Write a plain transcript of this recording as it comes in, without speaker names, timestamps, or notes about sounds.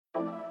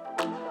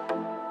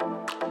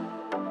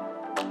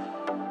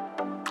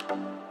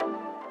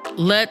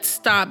Let's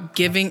stop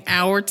giving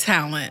our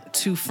talent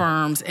to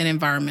firms and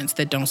environments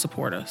that don't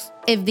support us.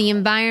 If the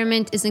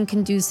environment isn't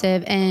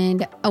conducive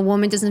and a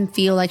woman doesn't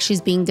feel like she's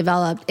being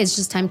developed, it's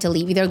just time to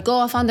leave. Either go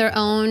off on their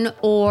own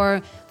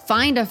or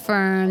find a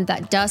firm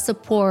that does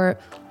support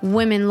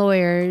women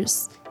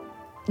lawyers.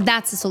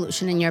 That's the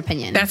solution, in your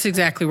opinion. That's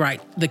exactly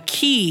right. The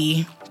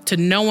key to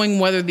knowing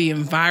whether the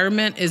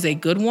environment is a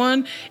good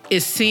one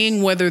is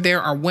seeing whether there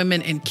are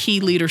women in key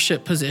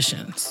leadership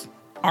positions.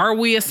 Are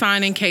we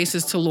assigning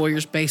cases to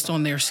lawyers based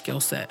on their skill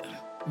set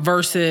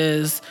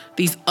versus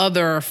these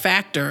other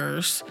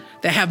factors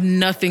that have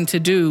nothing to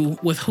do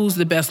with who's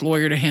the best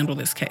lawyer to handle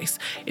this case?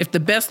 If the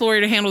best lawyer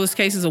to handle this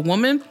case is a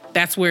woman,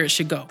 that's where it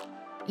should go.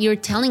 You're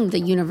telling the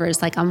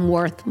universe, like, I'm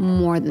worth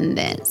more than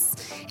this.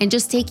 And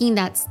just taking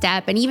that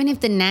step, and even if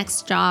the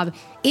next job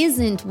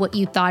isn't what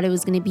you thought it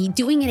was going to be,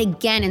 doing it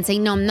again and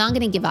saying, no, I'm not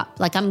going to give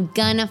up. Like, I'm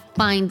going to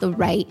find the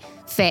right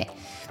fit.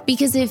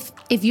 Because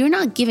if you're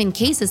not given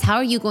cases, how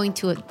are you going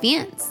to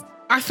advance?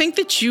 I think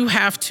that you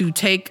have to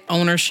take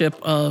ownership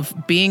of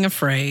being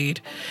afraid.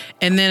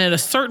 And then at a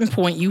certain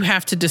point, you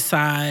have to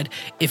decide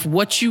if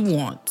what you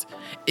want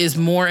is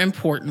more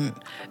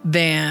important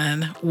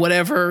than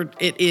whatever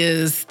it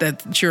is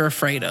that you're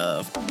afraid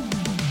of.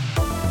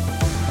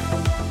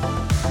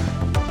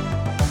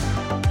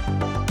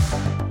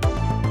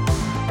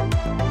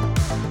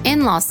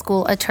 In law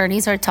school,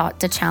 attorneys are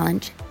taught to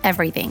challenge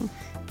everything,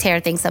 tear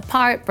things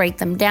apart, break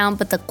them down,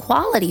 but the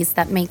qualities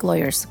that make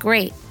lawyers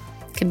great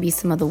can be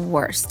some of the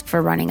worst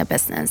for running a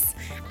business.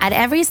 At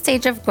every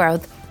stage of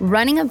growth,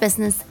 running a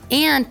business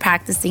and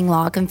practicing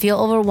law can feel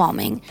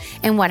overwhelming.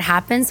 And what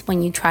happens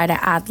when you try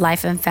to add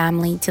life and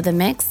family to the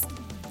mix?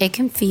 It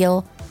can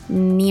feel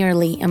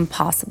nearly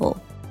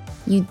impossible.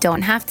 You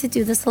don't have to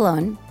do this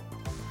alone.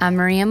 I'm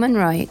Maria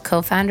Monroy,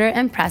 co-founder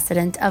and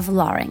president of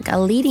LawRank, a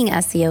leading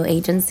SEO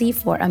agency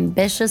for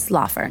ambitious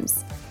law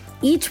firms.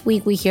 Each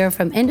week, we hear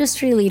from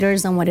industry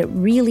leaders on what it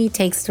really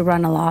takes to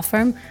run a law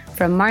firm,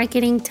 from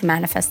marketing to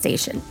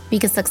manifestation.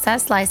 Because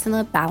success lies in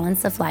the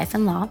balance of life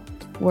and law,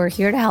 we're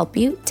here to help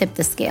you tip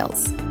the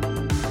scales.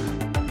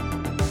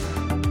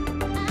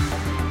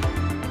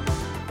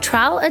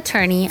 Trial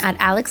attorney at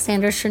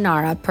Alexander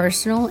Shunnarah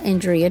Personal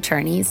Injury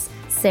Attorneys,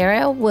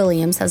 Sara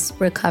Williams has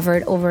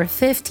recovered over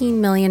 $15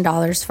 million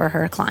for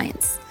her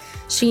clients.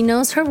 She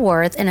knows her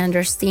worth and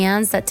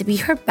understands that to be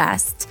her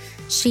best,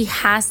 she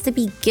has to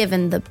be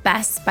given the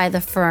best by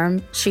the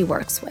firm she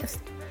works with.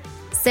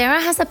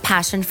 Sara has a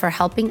passion for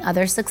helping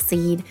others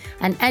succeed.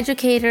 An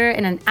educator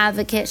and an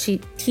advocate, she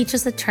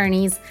teaches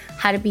attorneys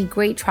how to be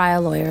great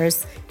trial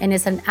lawyers and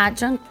is an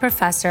adjunct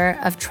professor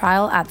of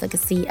trial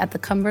advocacy at the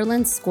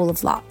Cumberland School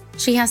of Law.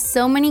 She has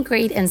so many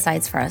great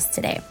insights for us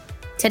today.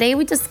 Today,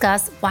 we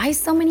discuss why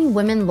so many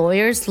women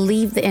lawyers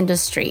leave the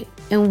industry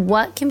and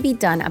what can be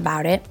done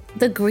about it,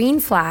 the green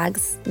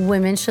flags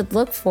women should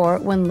look for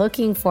when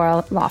looking for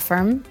a law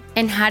firm,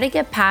 and how to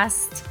get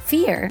past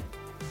fear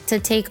to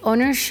take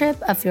ownership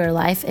of your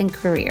life and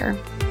career.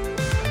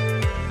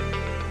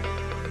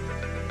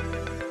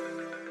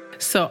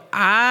 So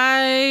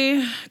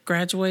I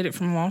graduated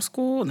from law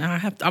school. Now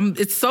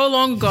it's so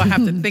long ago, I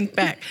have to think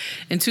back.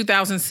 In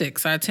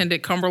 2006, I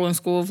attended Cumberland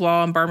School of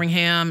Law in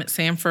Birmingham at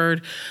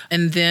Sanford.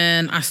 And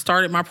then I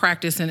started my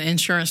practice in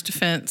insurance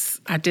defense.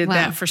 I did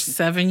that for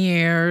 7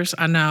 years.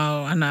 I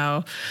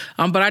know.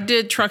 But I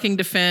did trucking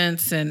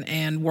defense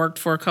and worked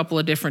for a couple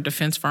of different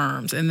defense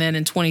firms. And then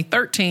in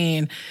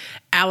 2013,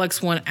 Alex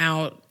went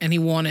out and he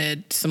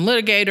wanted some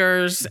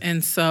litigators.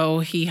 And so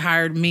he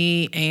hired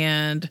me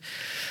and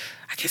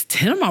I guess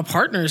 10 of my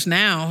partners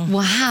now.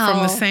 Wow.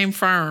 From the same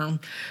firm.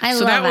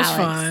 So that was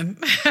Alex.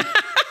 fun.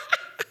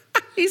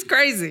 He's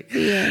crazy.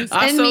 He is.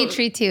 And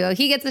Mitri too.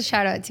 He gets a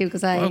shout out too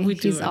because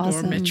he's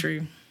awesome.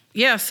 Mitri.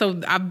 Yeah,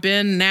 so I've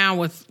been now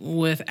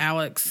with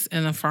Alex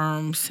in the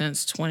firm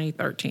since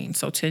 2013.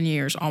 So 10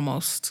 years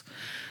almost.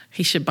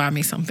 He should buy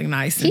me something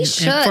nice. He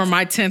should. And for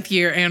my 10th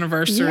year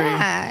anniversary.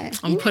 Yeah.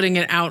 I'm putting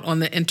it out on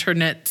the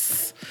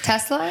internets.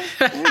 Tesla?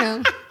 I don't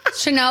know.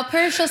 Chanel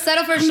purse? She'll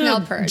settle for a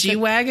Chanel purse.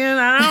 G-Wagon?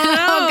 I don't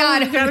know. Oh,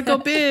 God. You gotta go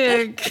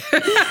big.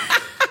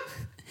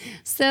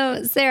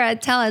 So, Sara,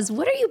 tell us,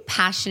 what are you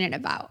passionate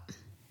about?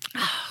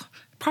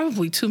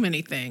 Probably too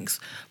many things.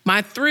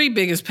 My 3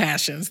 biggest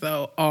passions,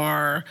 though,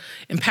 are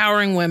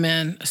empowering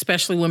women,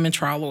 especially women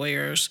trial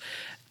lawyers,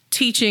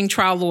 teaching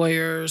trial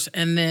lawyers,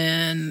 and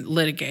then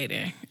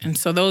litigating. And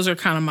so those are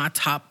kind of my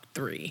top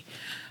 3.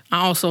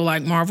 I also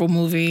like Marvel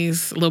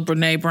movies, little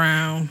Brene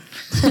Brown.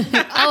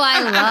 Oh,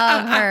 I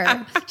love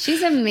her.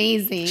 She's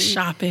amazing.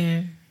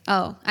 Shopping.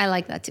 Oh, I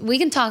like that too. We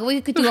can talk.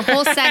 We could do a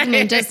whole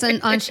segment just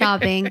on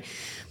shopping.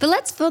 But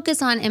let's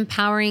focus on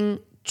empowering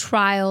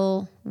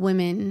trial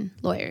women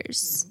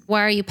lawyers.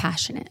 Why are you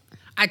passionate?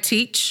 I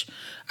teach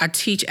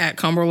at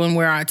Cumberland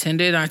where I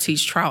attended. I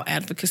teach trial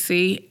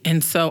advocacy.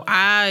 And so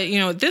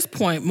at this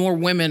point, more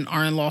women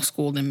are in law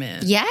school than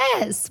men.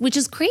 Yes, which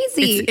is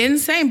crazy. It's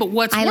insane. But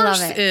what's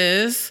worse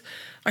is,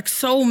 like,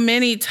 so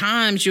many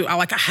times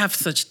I have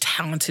such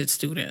talented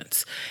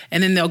students,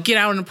 and then they'll get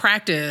out into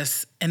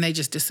practice and they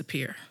just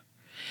disappear.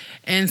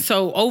 And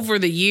so over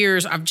the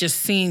years, I've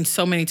just seen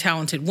so many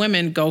talented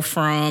women go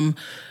from,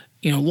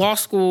 law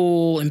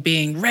school and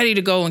being ready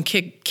to go and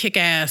kick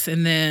ass,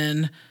 and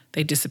then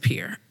they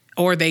disappear.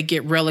 Or they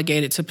get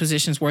relegated to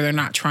positions where they're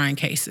not trying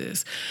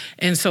cases.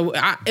 And so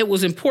it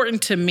was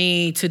important to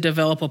me to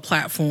develop a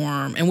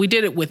platform, and we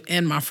did it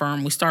within my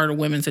firm. We started a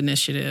women's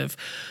initiative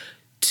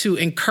to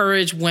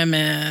encourage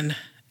women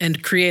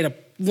and create a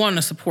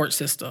support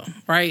system,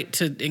 right?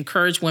 To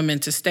encourage women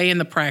to stay in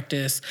the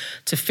practice,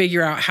 to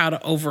figure out how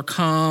to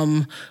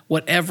overcome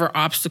whatever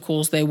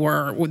obstacles they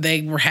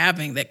were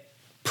having that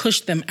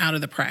push them out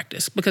of the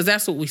practice, because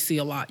that's what we see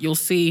a lot. You'll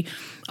see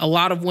a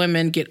lot of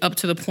women get up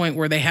to the point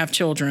where they have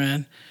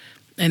children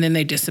and then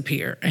they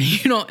disappear and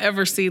you don't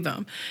ever see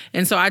them.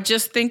 And so I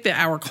just think that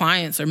our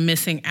clients are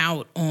missing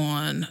out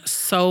on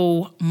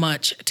so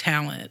much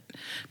talent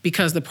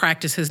because the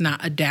practice has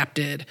not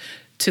adapted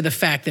to the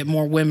fact that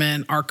more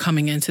women are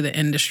coming into the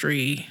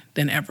industry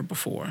than ever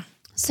before.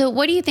 So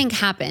what do you think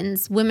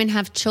happens? Women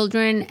have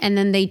children and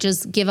then they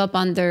just give up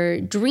on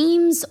their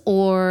dreams,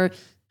 or...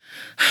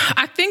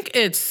 I think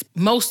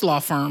most law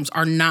firms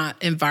are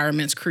not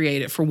environments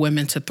created for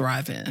women to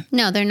thrive in.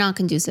 No, they're not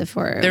conducive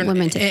for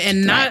women to thrive.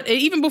 And not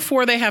even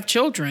before they have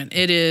children.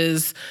 It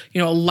is,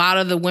 a lot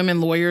of the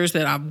women lawyers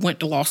that I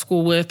went to law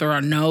school with or I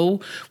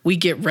know, we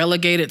get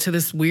relegated to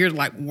this weird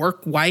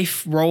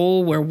work-wife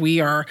role where we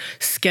are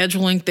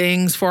scheduling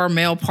things for our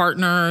male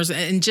partners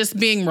and just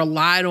being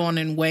relied on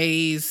in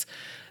ways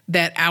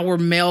that our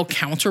male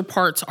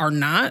counterparts are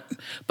not,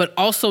 but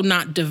also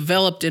not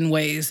developed in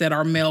ways that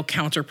our male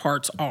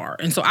counterparts are.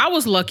 And so I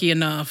was lucky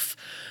enough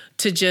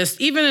to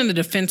just, even in the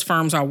defense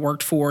firms I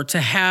worked for,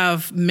 to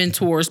have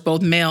mentors,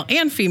 both male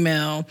and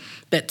female,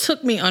 that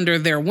took me under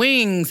their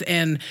wings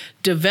and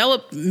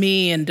developed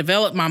me and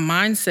developed my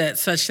mindset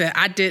such that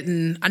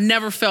I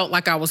never felt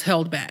like I was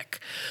held back.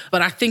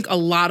 But I think a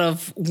lot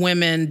of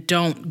women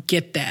don't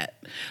get that.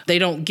 They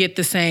don't get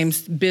the same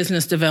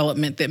business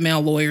development that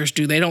male lawyers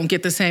do. They don't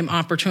get the same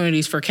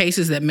opportunities for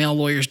cases that male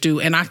lawyers do.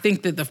 And I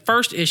think that the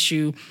first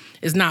issue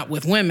is not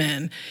with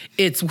women.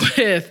 It's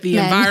with the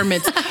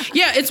environments.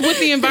 Yeah, it's with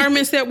the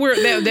environments that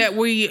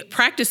we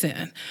practice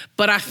in.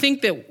 But I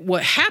think that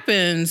what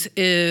happens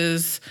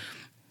is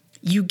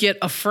you get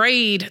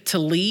afraid to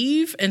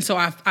leave. And so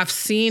I've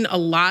seen a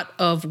lot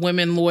of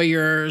women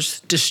lawyers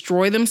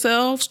destroy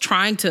themselves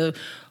trying to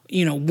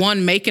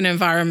make an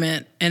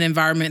environment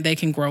they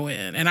can grow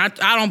in. And I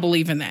don't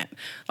believe in that.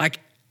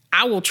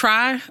 I will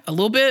try a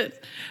little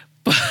bit,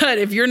 but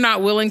if you're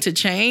not willing to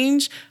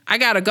change, I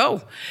gotta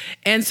go.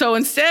 And so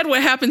instead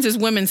what happens is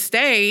women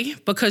stay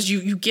because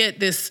you get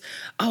this,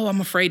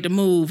 I'm afraid to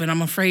move and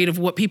I'm afraid of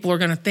what people are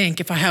gonna think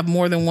if I have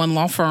more than one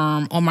law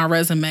firm on my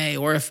resume,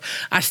 or if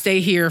I stay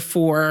here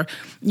for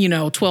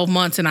 12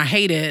 months and I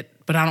hate it,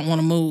 but I don't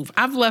wanna move.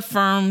 I've left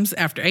firms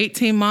after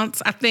 18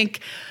 months.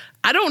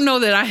 I don't know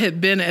that I had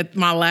been at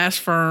my last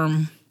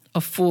firm a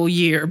full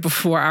year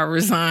before I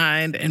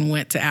resigned and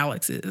went to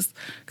Alex's,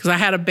 because I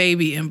had a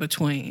baby in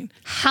between.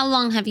 How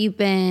long have you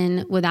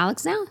been with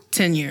Alex now?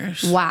 10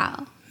 years.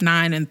 Wow.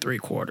 9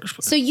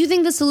 3/4. So you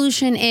think the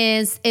solution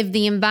is, if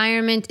the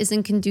environment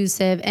isn't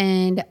conducive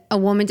and a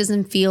woman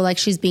doesn't feel like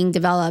she's being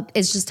developed,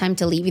 it's just time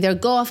to leave. Either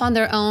go off on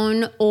their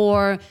own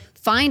or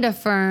find a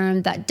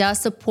firm that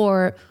does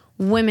support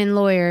women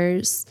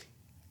lawyers.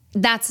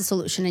 That's the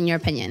solution, in your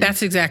opinion.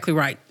 That's exactly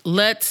right.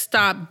 Let's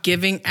stop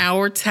giving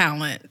our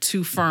talent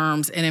to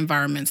firms and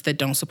environments that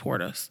don't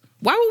support us.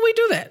 Why would we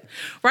do that?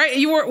 Right?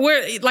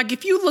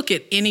 If you look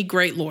at any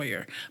great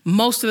lawyer,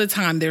 most of the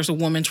time there's a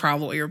woman trial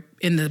lawyer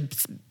in the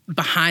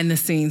behind the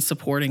scenes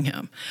supporting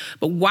him.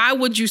 But why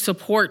would you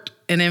support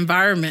an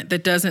environment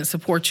that doesn't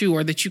support you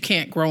or that you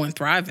can't grow and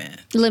thrive in?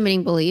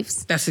 Limiting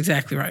beliefs. That's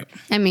exactly right.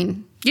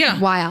 Yeah.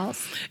 Why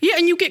else? Yeah,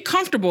 and you get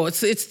comfortable. It's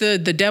the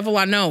devil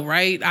I know,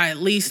 right? I at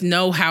least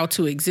know how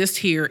to exist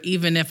here,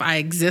 even if I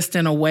exist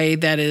in a way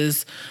that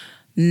is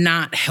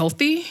not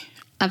healthy.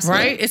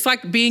 Absolutely. Right? It's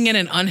like being in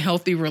an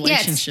unhealthy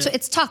relationship. Yeah,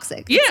 it's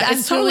toxic. Yeah,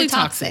 it's totally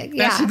toxic.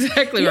 That's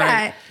exactly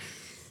right.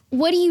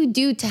 What do you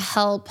do to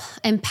help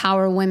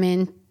empower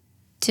women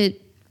to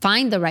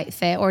find the right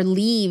fit or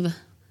leave?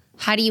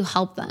 How do you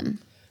help them?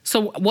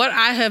 So what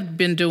I have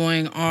been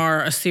doing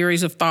are a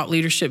series of thought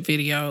leadership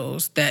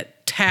videos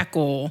that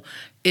tackle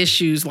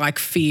issues like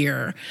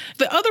fear.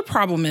 The other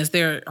problem is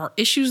there are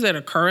issues that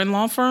occur in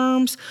law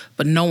firms,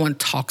 but no one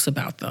talks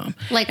about them.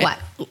 Like what?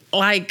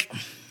 Like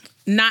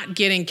not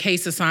getting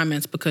case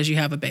assignments because you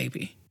have a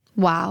baby.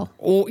 Wow.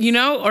 Or,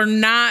 or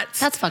not.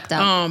 That's fucked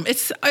up.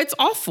 It's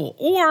awful.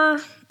 Or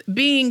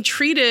being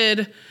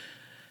treated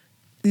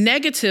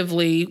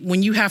negatively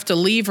when you have to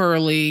leave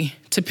early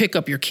to pick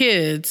up your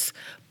kids,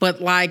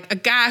 but like a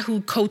guy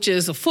who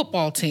coaches a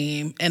football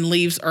team and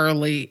leaves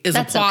early is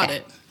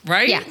applauded,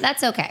 right? Yeah,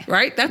 that's okay.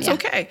 Right? That's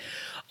okay.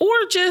 Or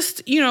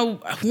just,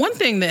 one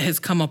thing that has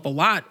come up a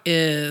lot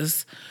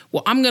is,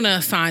 well, I'm going to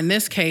assign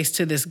this case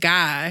to this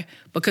guy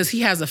because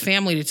he has a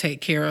family to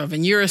take care of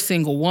and you're a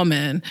single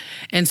woman,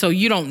 and so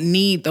you don't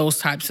need those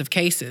types of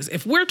cases.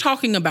 If we're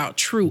talking about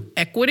true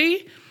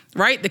equity,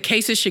 right? The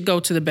cases should go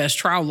to the best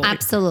trial lawyer.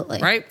 Absolutely.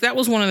 Right? That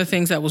was one of the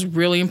things that was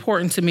really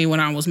important to me when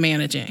I was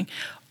managing.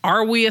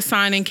 Are we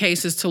assigning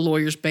cases to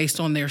lawyers based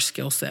on their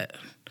skill set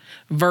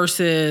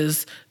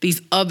versus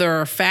these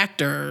other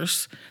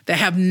factors that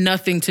have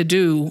nothing to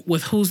do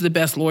with who's the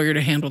best lawyer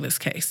to handle this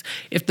case?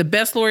 If the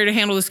best lawyer to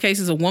handle this case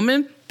is a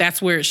woman,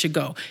 that's where it should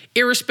go,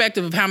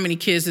 irrespective of how many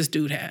kids this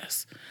dude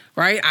has.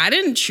 Right? I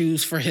didn't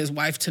choose for his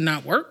wife to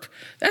not work.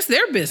 That's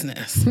their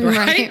business,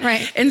 right?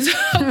 Right. And so,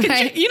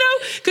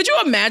 could you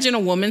imagine a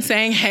woman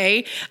saying,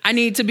 hey, I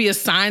need to be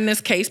assigned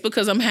this case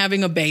because I'm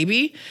having a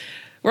baby?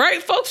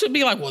 Right? Folks would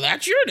be like, well,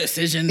 that's your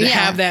decision to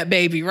have that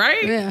baby,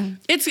 right? Yeah.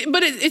 It's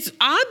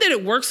odd that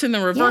it works in the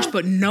reverse,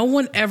 but no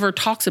one ever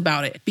talks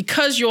about it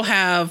because you'll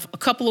have a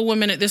couple of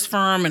women at this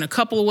firm and a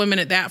couple of women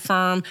at that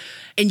firm,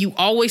 and you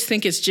always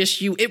think it's just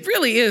you. It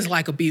really is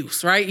like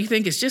abuse, right? You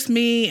think it's just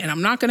me and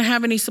I'm not going to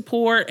have any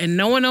support and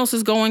no one else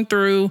is going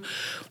through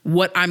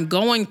what I'm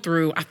going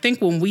through. I think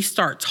when we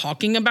start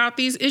talking about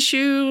these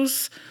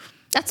issues,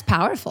 that's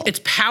powerful.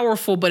 It's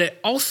powerful, but it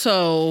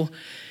also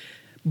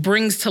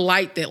brings to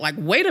light that, like,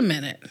 wait a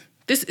minute,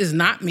 this is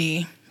not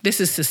me. This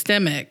is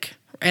systemic.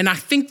 And I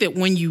think that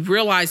when you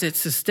realize it's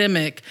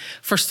systemic,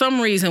 for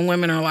some reason,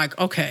 women are like,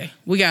 okay,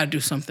 we got to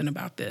do something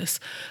about this.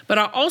 But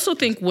I also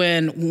think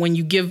when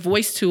you give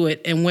voice to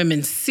it and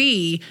women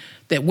see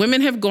that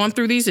women have gone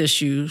through these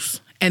issues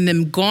and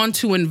then gone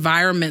to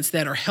environments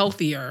that are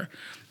healthier,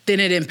 then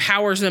it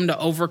empowers them to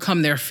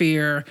overcome their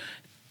fear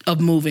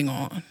of moving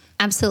on.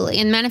 Absolutely.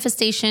 In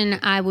manifestation,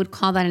 I would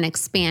call that an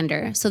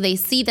expander. So they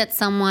see that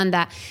someone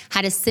that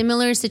had a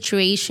similar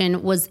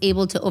situation was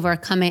able to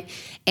overcome it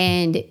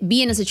and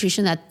be in a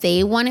situation that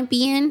they want to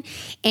be in.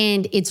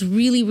 And it's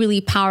really, really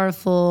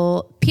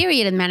powerful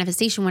period in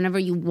manifestation whenever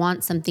you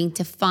want something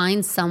to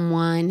find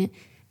someone.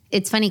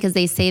 It's funny because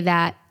they say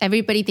that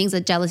everybody thinks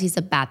that jealousy is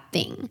a bad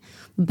thing.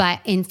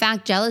 But in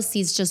fact, jealousy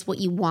is just what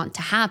you want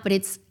to have. But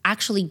it's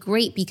actually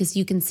great because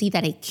you can see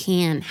that it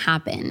can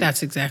happen.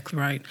 That's exactly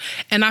right.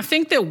 And I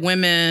think that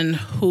women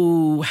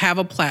who have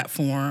a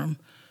platform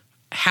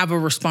have a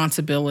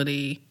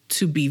responsibility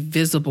to be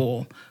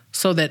visible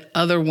so that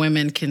other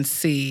women can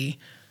see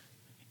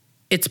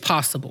it's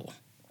possible.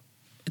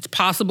 It's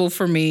possible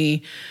for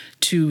me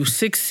to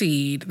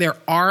succeed. There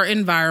are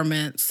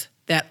environments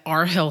that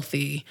are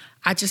healthy.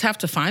 I just have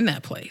to find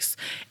that place.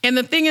 And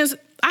the thing is,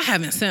 I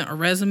haven't sent a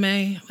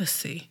resume,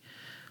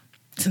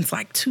 since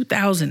like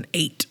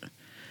 2008.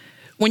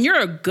 When you're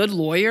a good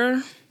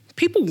lawyer,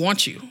 people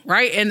want you,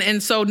 right?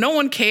 And so no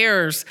one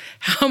cares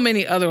how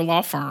many other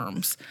law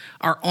firms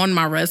are on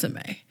my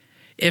resume.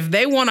 If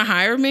they want to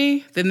hire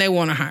me, then they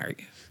want to hire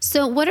you.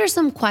 So what are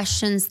some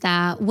questions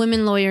that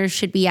women lawyers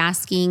should be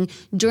asking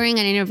during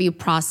an interview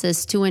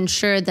process to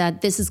ensure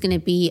that this is going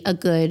to be a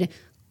good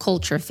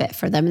culture fit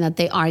for them and that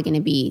they are going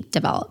to be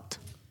developed?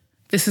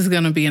 This is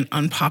going to be an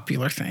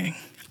unpopular thing.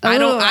 I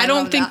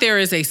don't think there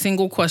is a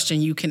single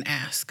question you can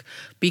ask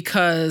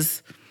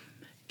because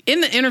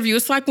in the interview,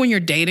 it's like when you're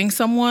dating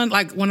someone.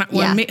 Like when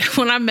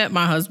I met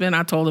my husband,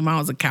 I told him I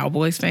was a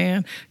Cowboys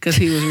fan because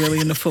he was really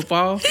into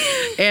football.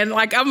 And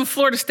like I'm a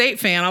Florida State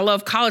fan. I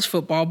love college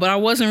football, but I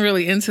wasn't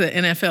really into the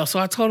NFL. So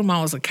I told him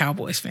I was a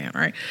Cowboys fan,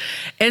 right?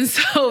 And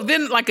so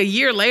then like a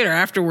year later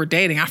after we're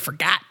dating, I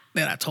forgot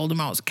that I told him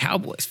I was a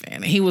Cowboys fan.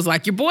 And he was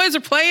like, your boys are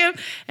playing?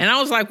 And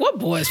I was like, what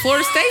boys?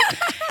 Florida State?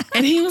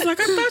 And he was like,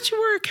 I thought you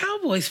were a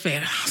Cowboys fan.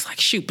 And I was like,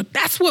 shoot, but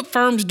that's what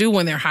firms do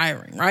when they're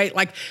hiring, right?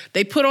 Like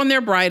they put on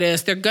their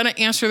brightest. They're going to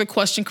answer the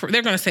question.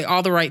 They're going to say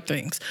all the right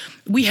things.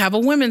 We have a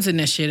women's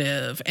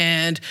initiative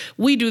and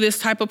we do this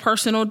type of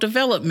personal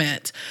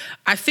development.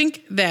 I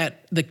think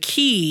that the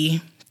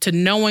key to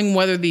knowing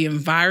whether the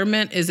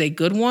environment is a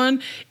good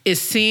one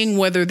is seeing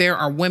whether there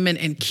are women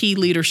in key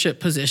leadership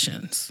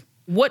positions.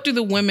 What do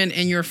the women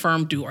in your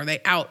firm do? Are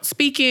they out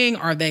speaking?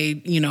 Are they,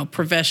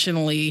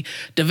 professionally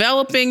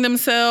developing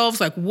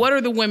themselves? Like, what are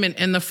the women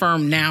in the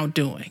firm now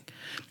doing?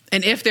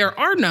 And if there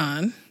are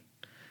none,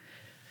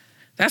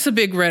 that's a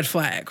big red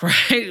flag,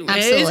 right?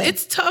 Absolutely.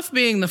 It's tough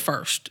being the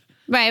first.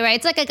 Right.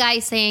 It's like a guy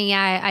saying,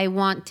 yeah, I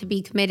want to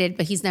be committed,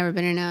 but he's never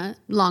been in a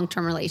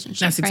long-term relationship.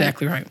 That's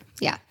exactly right.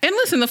 Yeah. And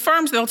listen, the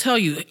firms, they'll tell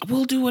you,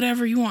 we'll do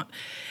whatever you want.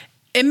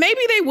 And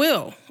maybe they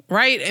will.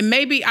 Right? And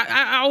maybe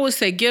I always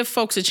say give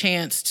folks a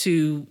chance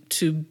to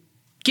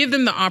give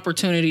them the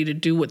opportunity to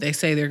do what they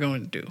say they're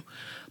going to do.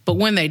 But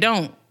when they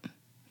don't,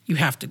 you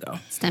have to go.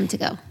 It's time to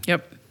go.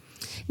 Yep.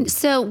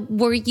 So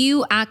were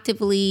you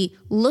actively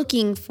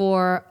looking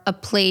for a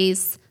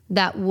place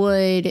that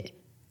would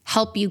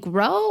help you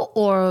grow,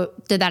 or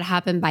did that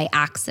happen by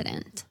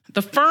accident?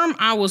 The firm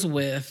I was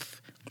with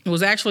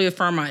was actually a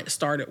firm I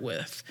started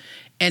with.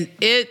 And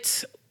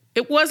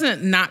it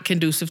wasn't not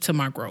conducive to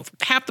my growth.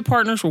 Half the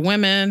partners were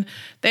women.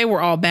 They were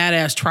all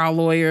badass trial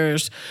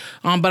lawyers.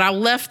 But I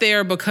left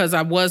there because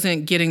I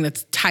wasn't getting the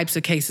types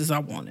of cases I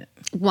wanted.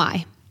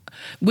 Why?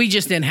 We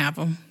just didn't have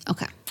them.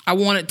 Okay. I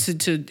wanted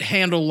to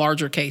handle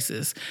larger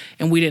cases,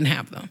 and we didn't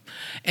have them.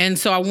 And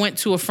so I went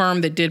to a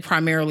firm that did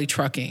primarily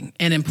trucking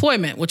and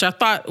employment, which I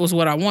thought was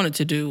what I wanted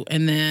to do.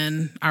 And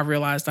then I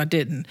realized I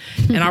didn't.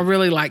 And I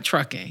really liked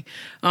trucking.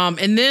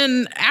 And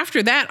then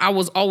after that, I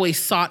was always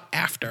sought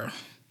after.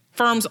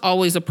 Firms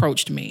always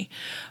approached me.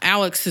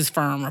 Alex's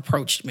firm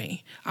approached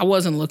me. I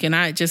wasn't looking.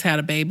 I had just had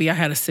a baby. I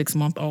had a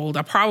 6-month-old.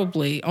 I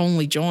probably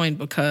only joined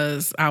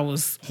because I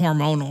was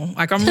hormonal.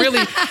 Like I'm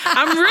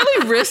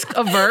really risk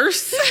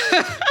averse.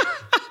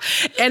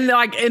 And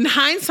like in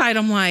hindsight,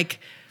 I'm like,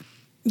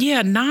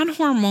 yeah,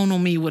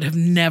 non-hormonal me would have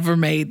never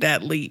made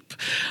that leap.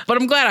 But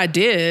I'm glad I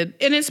did.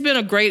 And it's been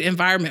a great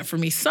environment for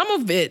me. Some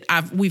of it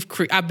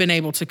I've been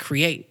able to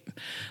create.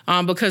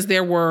 Because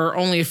there were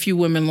only a few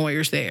women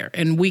lawyers there.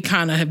 And we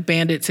kind of have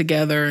banded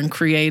together and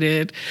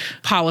created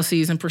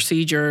policies and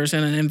procedures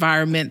in an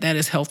environment that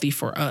is healthy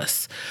for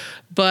us.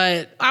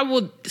 But I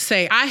would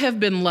say I have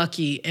been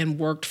lucky and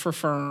worked for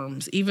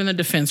firms, even the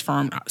defense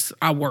firm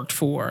I worked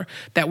for,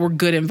 that were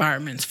good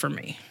environments for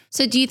me.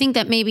 So do you think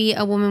that maybe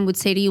a woman would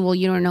say to you, well,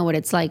 you don't know what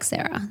it's like,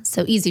 Sara?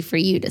 So easy for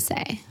you to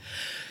say.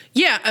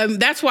 Yeah,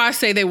 that's why I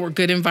say they were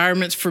good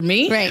environments for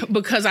me. Right.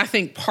 Because I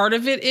think part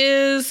of it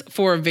is,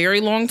 for a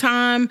very long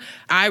time,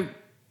 I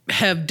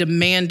have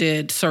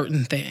demanded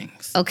certain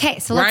things. Okay,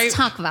 so let's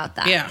talk about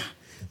that. Yeah.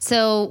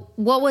 So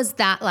what was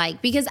that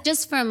like? Because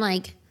just from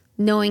like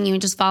knowing you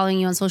and just following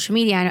you on social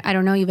media, I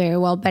don't know you very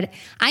well, but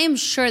I am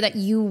sure that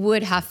you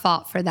would have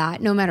fought for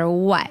that no matter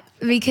what.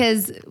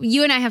 Because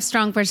you and I have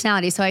strong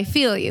personalities, so I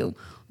feel you.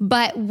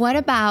 But what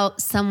about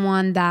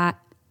someone that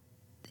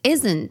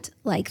isn't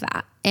like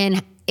that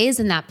and is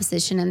in that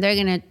position, and they're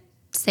going to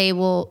say,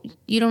 well,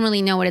 you don't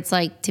really know what it's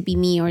like to be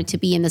me or to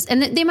be in this.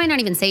 And they might not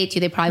even say it to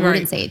you. They probably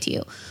wouldn't say it to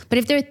you. But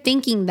if they're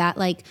thinking that,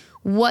 like,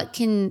 what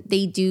can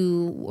they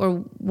do,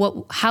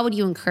 or how would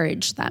you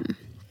encourage them?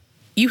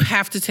 You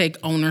have to take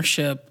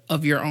ownership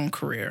of your own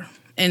career.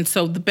 And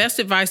so the best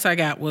advice I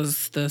got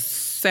was the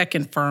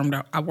second firm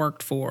that I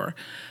worked for,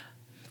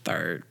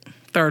 third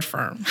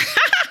firm.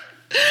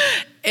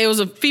 It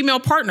was a female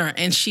partner,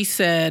 and she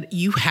said,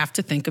 you have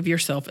to think of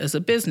yourself as a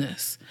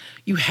business.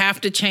 You have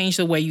to change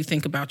the way you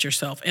think about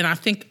yourself. And I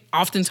think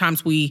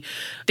oftentimes we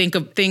think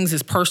of things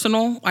as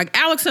personal. Like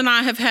Alex and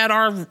I have had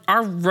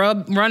our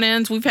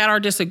run-ins. We've had our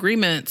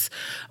disagreements.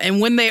 And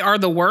when they are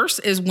the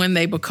worst is when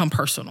they become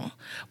personal.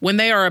 When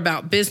they are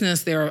about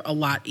business, they're a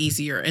lot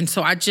easier. And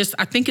so I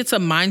think it's a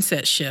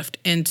mindset shift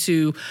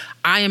into,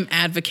 I am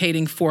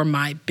advocating for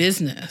my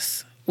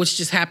business, which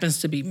just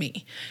happens to be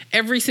me.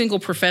 Every single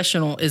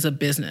professional is a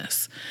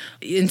business.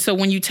 And so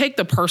when you take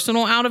the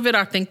personal out of it,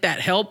 I think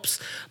that helps.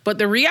 But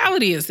the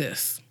reality is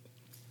this: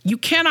 you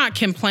cannot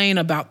complain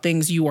about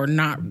things you are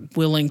not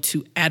willing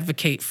to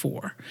advocate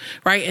for,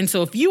 right? And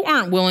so if you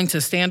aren't willing to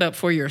stand up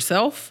for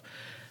yourself,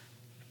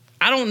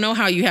 I don't know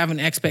how you have an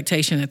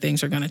expectation that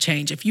things are going to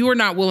change. If you are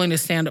not willing to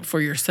stand up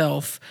for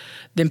yourself,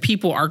 then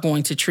people are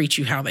going to treat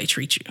you how they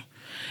treat you.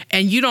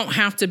 And you don't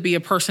have to be a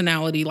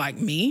personality like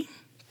me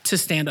to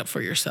stand up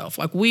for yourself.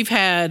 Like we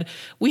have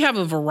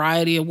a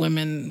variety of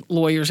women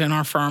lawyers in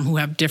our firm who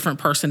have different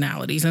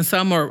personalities, and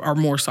some are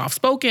more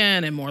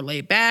soft-spoken and more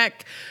laid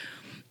back.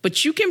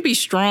 But you can be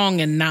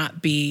strong and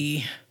not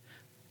be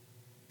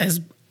as,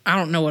 I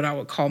don't know what I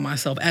would call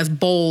myself, as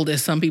bold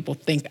as some people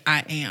think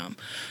I am.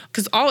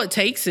 Because all it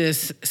takes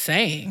is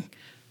saying,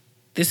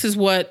 this is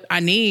what I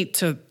need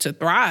to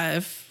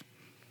thrive.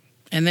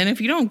 And then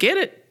if you don't get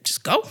it,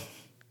 just go.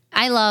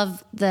 I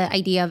love the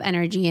idea of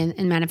energy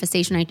and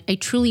manifestation. I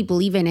truly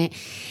believe in it.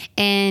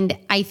 And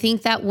I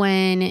think that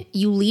when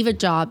you leave a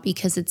job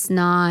because it's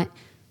not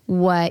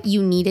what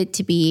you need it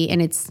to be, and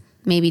it's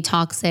maybe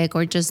toxic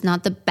or just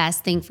not the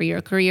best thing for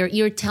your career,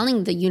 you're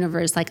telling the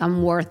universe, like,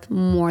 I'm worth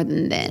more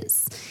than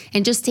this.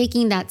 And just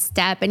taking that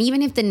step. And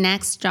even if the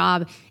next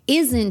job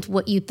isn't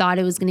what you thought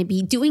it was going to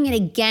be, doing it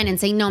again and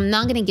saying, no, I'm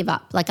not going to give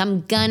up. Like,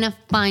 I'm going to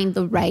find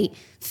the right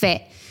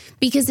fit.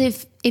 Because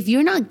if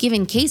you're not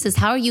given cases,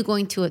 how are you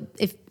going to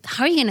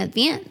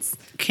advance?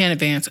 Can't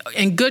advance.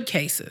 In good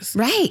cases.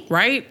 Right.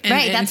 Right?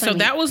 And so I mean.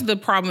 That was the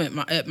problem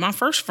at my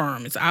first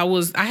firm.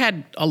 I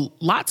had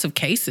lots of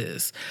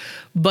cases.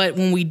 But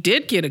when we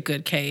did get a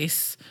good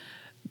case,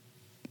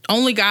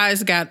 only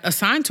guys got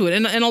assigned to it.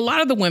 And a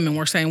lot of the women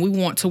were saying, we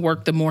want to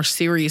work the more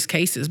serious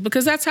cases,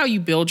 because that's how you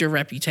build your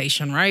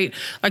reputation, right?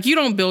 Like, you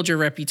don't build your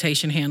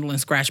reputation handling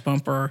scratch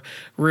bumper,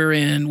 rear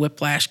end,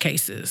 whiplash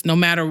cases, no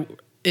matter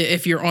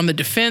if you're on the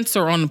defense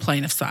or on the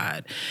plaintiff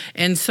side.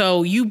 And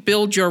so you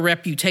build your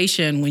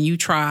reputation when you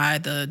try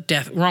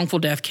the wrongful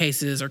death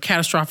cases or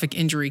catastrophic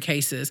injury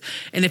cases.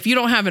 And if you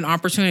don't have an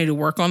opportunity to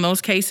work on those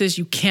cases,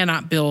 you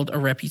cannot build a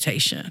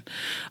reputation.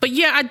 But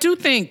yeah, I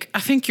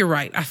think you're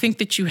right. I think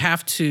that you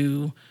have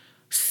to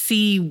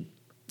see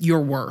your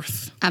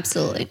worth.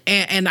 Absolutely.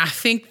 And I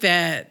think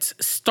that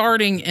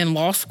starting in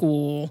law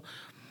school,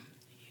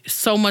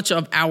 so much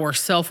of our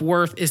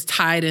self-worth is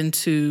tied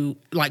into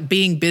like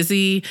being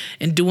busy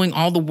and doing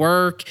all the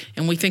work.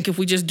 And we think if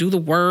we just do the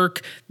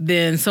work,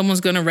 then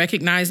someone's going to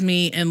recognize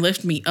me and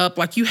lift me up.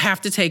 Like, you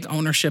have to take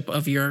ownership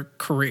of your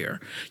career.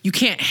 You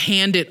can't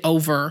hand it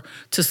over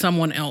to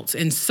someone else.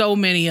 And so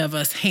many of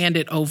us hand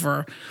it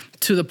over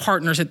to the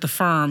partners at the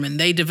firm, and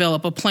they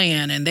develop a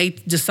plan and they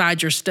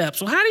decide your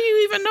steps. Well, how do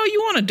you even know you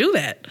want to do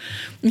that?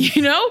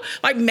 You know,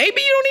 like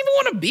maybe you don't even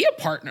want to be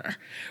a partner,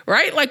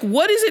 right? Like,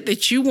 what is it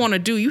that you want to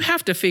do? You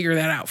have to figure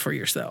that out for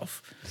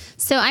yourself.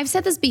 So I've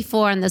said this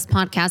before on this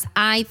podcast.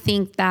 I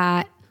think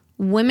that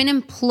women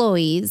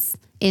employees,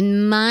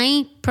 in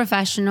my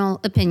professional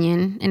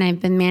opinion, and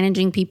I've been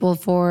managing people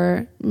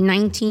for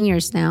 19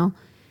 years now,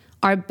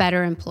 are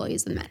better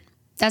employees than men.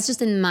 That's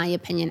just in my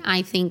opinion.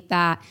 I think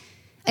that,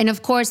 and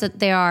of course that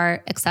there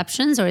are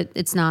exceptions, or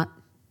it's not,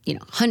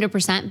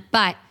 100%,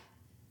 but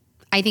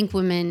I think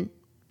women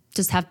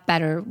just have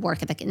better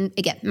work ethic. And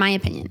again, my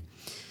opinion.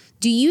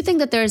 Do you think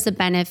that there's a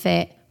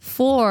benefit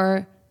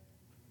for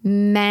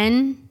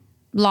men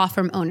law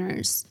firm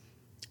owners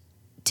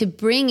to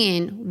bring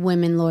in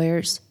women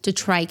lawyers to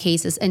try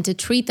cases and to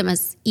treat them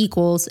as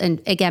equals,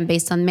 and again,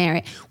 based on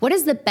merit? What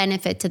is the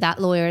benefit to that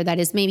lawyer that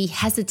is maybe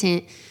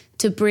hesitant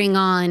to bring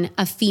on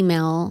a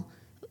female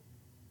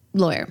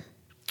lawyer?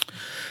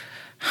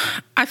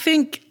 I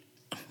think,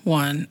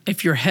 one,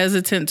 if you're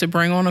hesitant to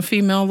bring on a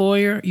female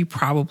lawyer, you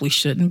probably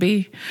shouldn't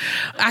be.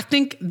 I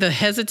think the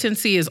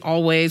hesitancy is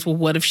always, well,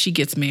 what if she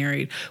gets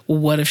married? Well,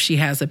 what if she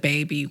has a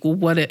baby? Well,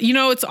 what if,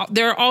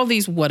 there are all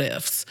these what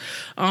ifs.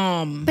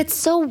 But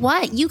so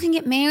what? You can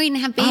get married and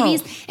have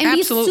babies and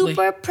absolutely. be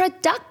super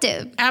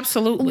productive.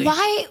 Absolutely.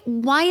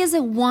 Why is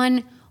it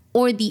one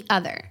or the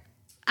other?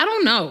 I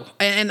don't know.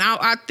 And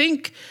I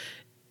think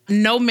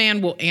no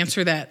man will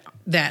answer that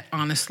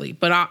honestly.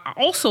 But I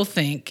also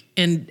think,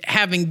 in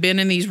having been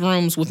in these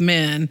rooms with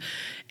men,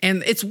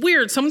 and it's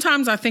weird,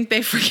 sometimes I think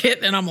they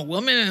forget that I'm a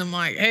woman, and I'm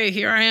like, hey,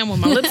 here I am with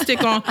my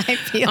lipstick on. I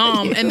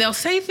feel you. And they'll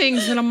say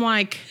things, and I'm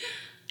like,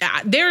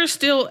 there is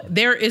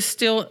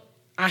still,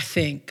 I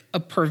think, a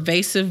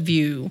pervasive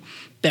view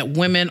that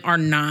women are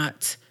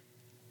not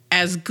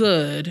as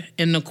good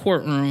in the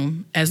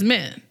courtroom as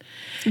men.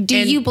 Do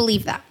you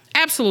believe that?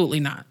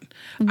 Absolutely not.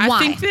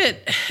 Why?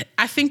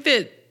 I think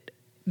that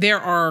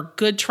there are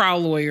good trial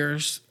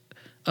lawyers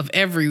of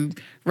every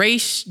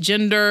race,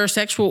 gender,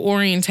 sexual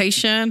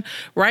orientation,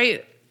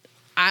 right?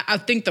 I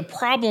think the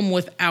problem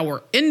with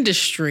our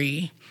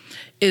industry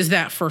is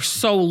that for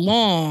so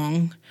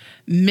long,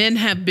 men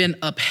have been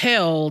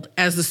upheld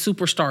as the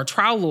superstar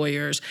trial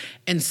lawyers,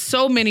 and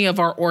so many of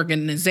our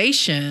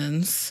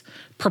organizations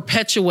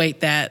perpetuate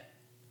that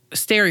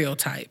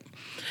stereotype.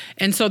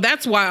 And so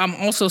that's why I'm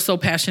also so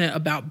passionate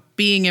about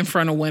being in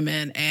front of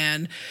women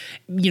and,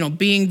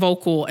 being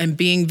vocal and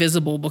being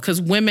visible, because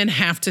women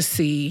have to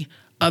see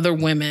other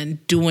women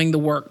doing the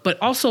work,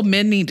 but also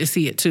men need to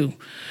see it too,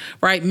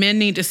 right? Men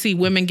need to see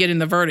women getting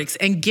the verdicts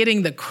and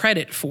getting the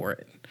credit for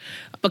it,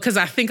 because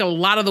I think a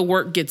lot of the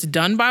work gets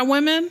done by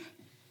women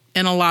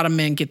and a lot of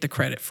men get the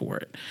credit for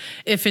it.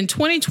 If in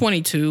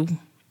 2022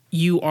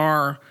 you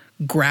are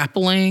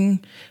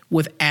grappling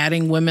with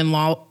adding women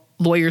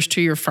lawyers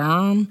to your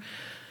firm,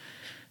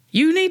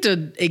 you need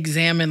to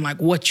examine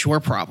what your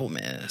problem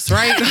is,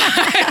 right?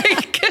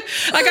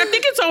 I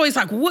think it's always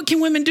what can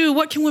women do?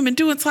 What can women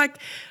do? It's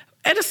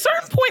at a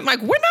certain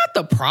point, we're not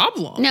the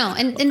problem. No,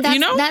 and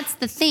that's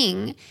the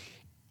thing.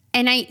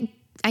 And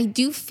I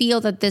do feel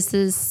that this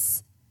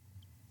is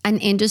an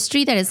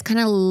industry that is kind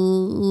of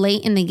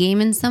late in the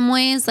game in some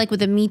ways, with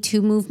the Me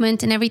Too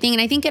movement and everything.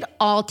 And I think it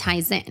all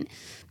ties in,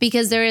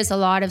 because there is a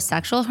lot of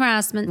sexual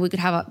harassment. We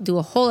could do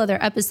a whole other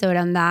episode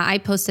on that. I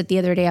posted the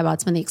other day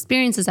about some of the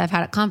experiences I've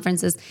had at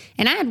conferences,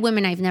 and I had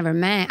women I've never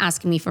met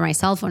asking me for my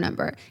cell phone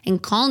number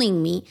and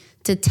calling me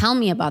to tell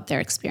me about their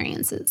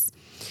experiences.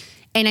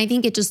 And I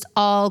think it just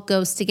all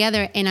goes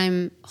together, and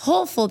I'm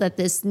hopeful that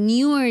this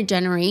newer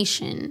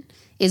generation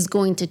is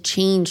going to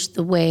change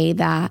the way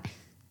that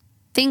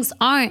things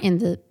are in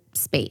the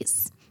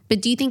space.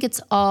 But do you think it's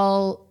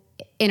all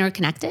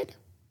interconnected?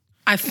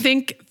 I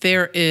think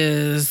there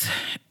is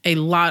a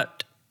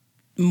lot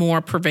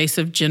more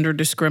pervasive gender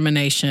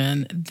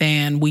discrimination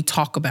than we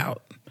talk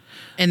about.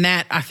 And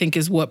that, I think,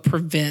 is what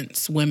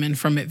prevents women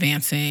from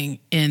advancing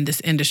in this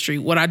industry.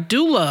 What I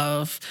do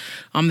love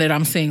that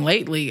I'm seeing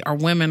lately are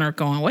women are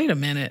going, wait a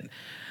minute,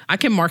 I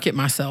can market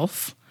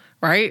myself,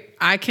 right?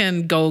 I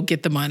can go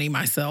get the money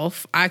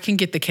myself. I can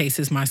get the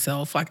cases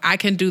myself. I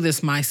can do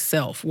this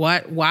myself.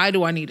 Why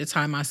do I need to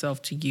tie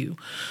myself to you?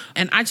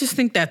 And I just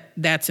think that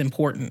that's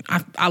important.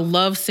 I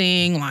love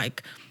seeing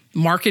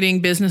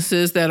marketing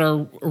businesses that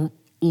are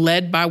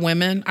led by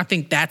women. I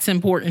think that's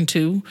important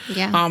too.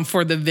 Yeah.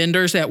 For the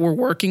vendors that we're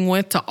working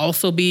with to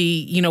also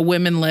be,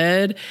 women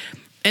led.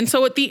 And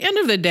so at the end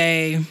of the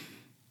day,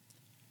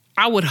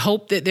 I would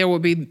hope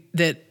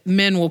that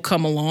men will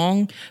come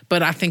along,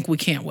 but I think we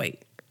can't wait.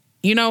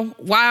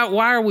 Why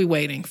are we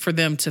waiting for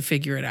them to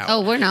figure it out?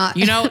 Oh, we're not.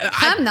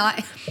 I'm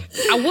not.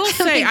 I will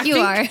say,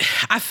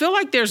 I feel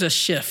like there's a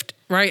shift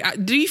right?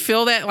 Do you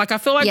feel that? Like, I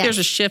feel like Yes. there's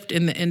a shift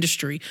in the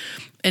industry.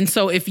 And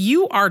so if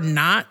you are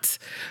not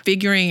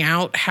figuring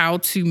out how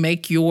to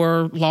make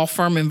your law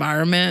firm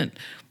environment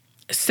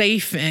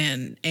safe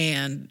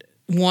and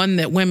one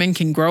that women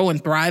can grow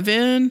and thrive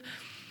in,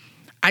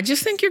 I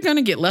just think you're going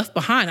to get left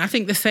behind. I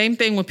think the same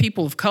thing with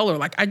people of color.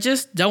 Like, I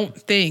just don't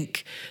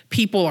think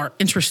people are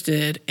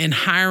interested in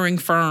hiring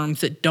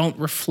firms that don't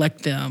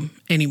reflect them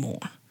anymore.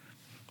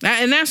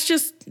 And that's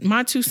just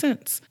my 2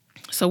 cents.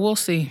 So we'll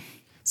see.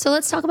 So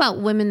let's talk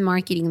about women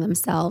marketing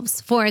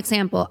themselves. For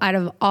example, out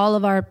of all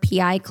of our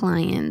PI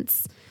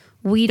clients,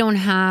 we don't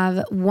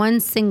have one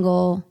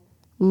single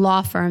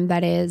law firm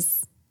that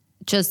is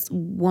just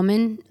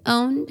woman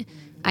owned.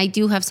 I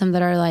do have some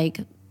that are like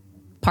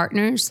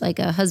partners, like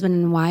a husband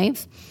and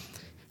wife.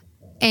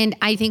 And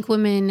I think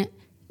women,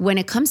 when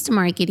it comes to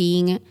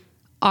marketing,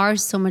 are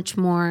so much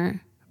more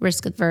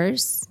risk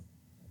adverse.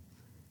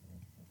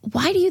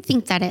 Why do you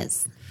think that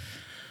is?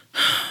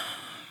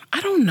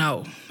 I don't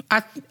know.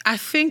 I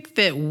think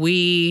that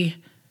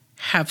we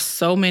have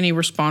so many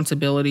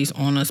responsibilities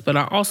on us, but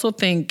I also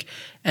think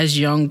as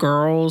young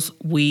girls,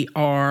 we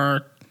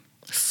are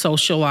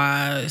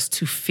socialized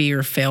to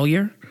fear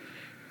failure.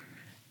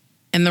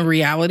 And the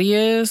reality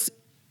is,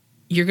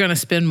 you're going to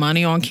spend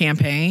money on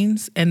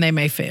campaigns and they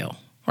may fail,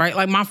 right?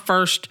 Like my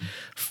first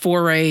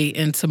foray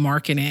into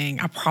marketing,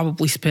 I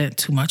probably spent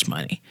too much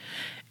money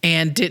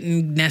and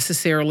didn't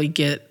necessarily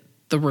get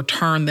the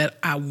return that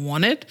I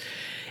wanted.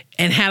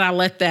 And had I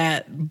let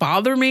that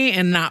bother me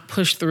and not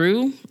push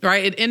through,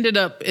 right,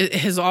 it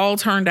has all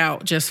turned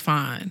out just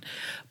fine.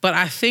 But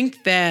I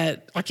think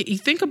that, like, you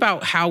think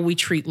about how we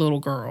treat little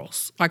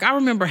girls. Like, I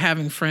remember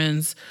having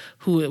friends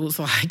who it was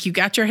like, you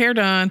got your hair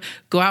done,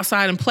 go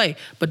outside and play,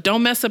 but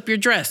don't mess up your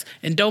dress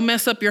and don't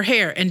mess up your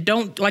hair and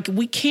don't, like,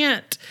 we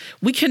can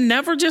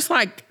never just,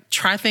 like,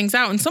 try things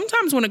out. And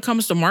sometimes when it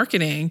comes to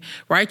marketing,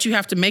 right, you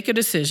have to make a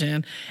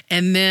decision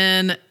and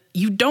then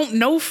you don't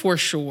know for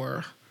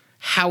sure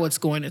how it's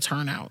going to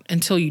turn out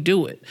until you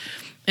do it.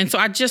 And so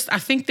I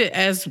think that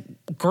as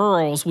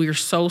girls, we are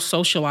so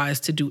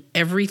socialized to do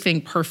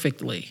everything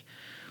perfectly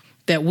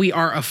that we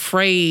are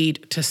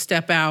afraid to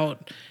step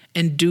out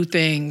and do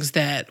things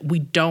that we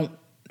don't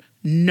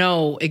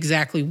know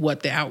exactly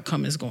what the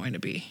outcome is going to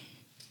be.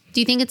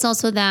 Do you think it's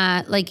also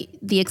that, like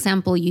the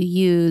example you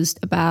used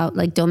about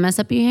like don't mess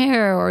up your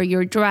hair or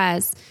your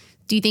dress,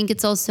 do you think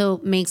it's also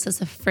makes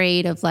us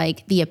afraid of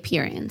like the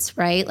appearance,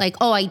 right? Like,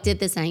 oh, I did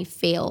this and I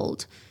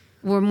failed.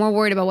 We're more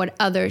worried about what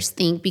others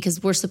think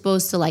because we're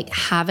supposed to like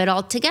have it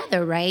all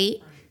together, right?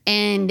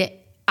 And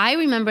I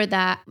remember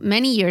that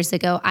many years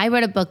ago, I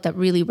read a book that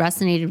really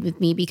resonated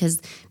with me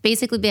because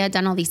basically they had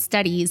done all these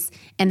studies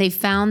and they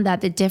found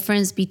that the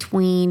difference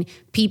between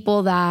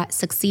people that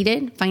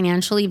succeeded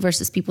financially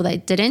versus people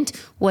that didn't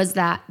was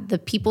that the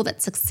people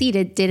that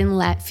succeeded didn't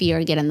let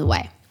fear get in the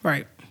way.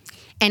 Right.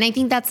 And I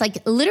think that's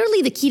like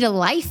literally the key to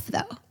life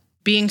though.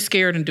 Being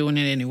scared and doing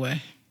it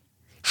anyway.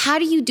 How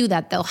do you do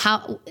that though?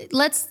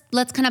 Let's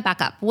kind of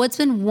back up. What's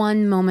been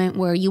one moment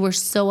where you were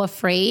so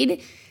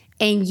afraid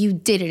and you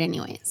did it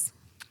anyways?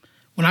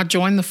 When I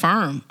joined the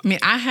firm, I mean,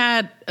 I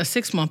had a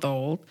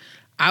 6-month-old.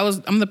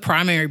 I'm the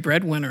primary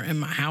breadwinner in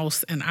my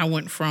house, and I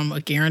went from a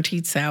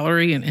guaranteed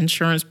salary and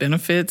insurance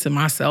benefits and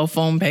my cell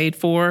phone paid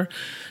for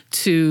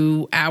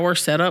to our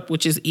setup,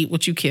 which is eat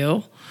what you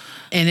kill.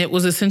 And it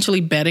was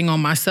essentially betting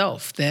on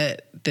myself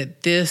that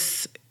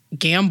this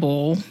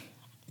gamble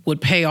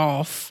would pay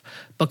off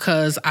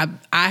because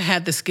I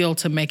had the skill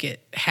to make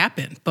it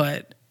happen,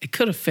 but it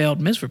could have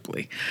failed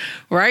miserably,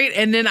 right?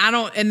 And then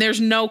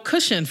there's no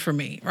cushion for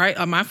me, right?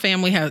 My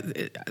family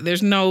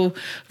there's no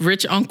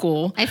rich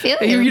uncle. I feel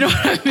you. You know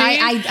what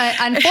I mean? I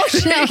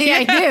unfortunately,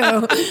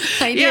 yeah.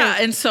 I do. Yeah,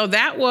 and so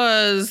that's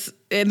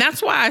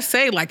why I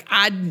say, like,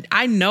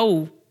 I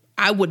know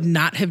I would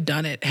not have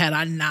done it had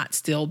I not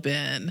still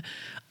been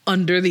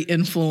under the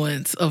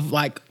influence of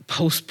like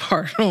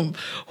postpartum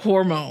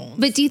hormones.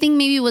 But do you think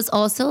maybe it was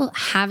also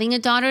having a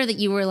daughter that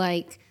you were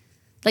like,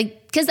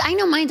 because I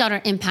know my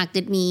daughter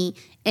impacted me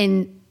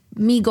in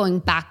me going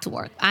back to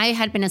work. I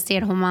had been a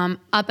stay-at-home mom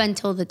up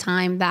until the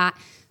time that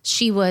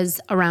she was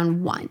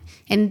around 1.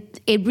 And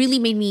it really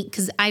made me,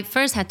 because I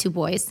first had 2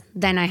 boys,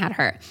 then I had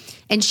her.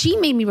 And she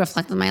made me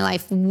reflect on my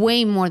life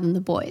way more than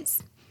the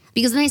boys.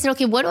 Because then I said,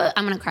 okay, I'm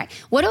going to cry.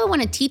 What do I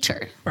want to teach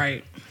her?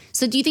 Right.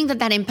 So do you think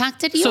that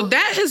impacted you? So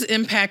that has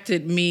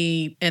impacted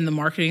me in the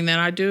marketing that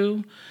I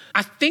do.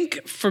 I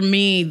think for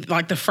me,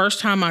 like the first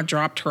time I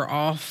dropped her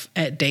off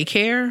at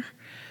daycare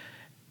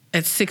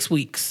at 6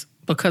 weeks,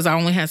 because I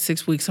only had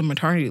 6 weeks of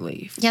maternity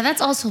leave. Yeah,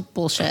 that's also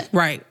bullshit.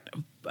 Right.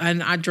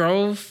 And I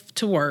drove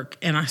to work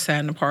and I sat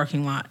in the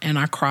parking lot and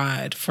I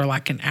cried for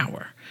like an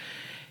hour.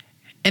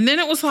 And then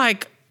it was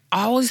like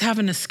always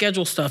having to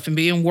schedule stuff and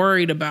being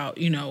worried about,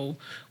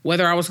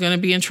 whether I was going to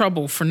be in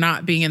trouble for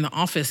not being in the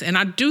office. And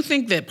I do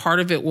think that part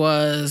of it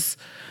was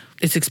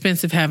it's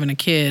expensive having a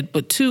kid.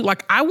 But 2,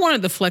 like I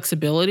wanted the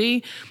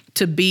flexibility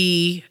to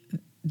be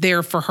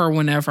there for her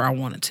whenever I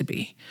wanted to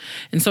be.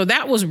 And so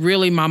that was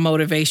really my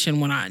motivation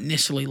when I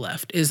initially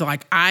left, is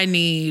like I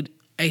need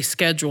a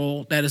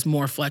schedule that is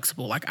more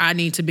flexible. Like, I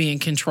need to be in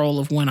control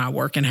of when I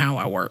work and how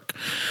I work.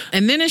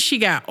 And then as she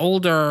got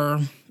older,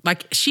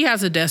 like, she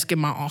has a desk in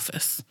my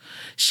office.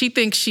 She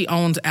thinks she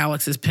owns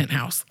Alex's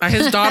penthouse. Like,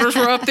 his daughters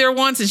were up there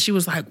once, and she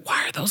was like,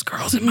 why are those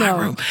girls in my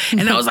room?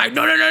 And I was like,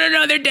 no,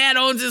 their dad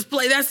owns this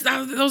place.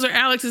 Those are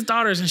Alex's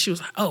daughters. And she was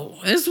like, oh,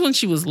 this is when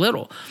she was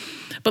little.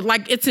 But,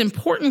 like, it's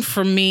important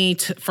for me,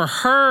 for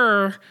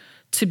her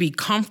to be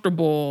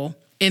comfortable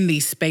in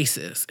these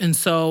spaces. And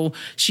so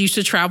she used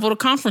to travel to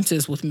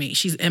conferences with me.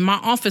 She's in my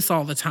office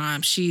all the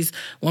time.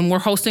 When we're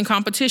hosting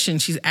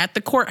competitions, she's at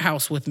the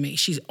courthouse with me.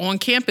 She's on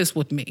campus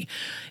with me.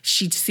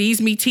 She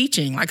sees me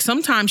teaching. Like,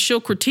 sometimes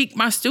she'll critique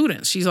my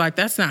students. She's like,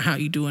 that's not how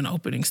you do an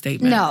opening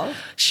statement. No.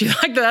 She,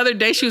 like, the other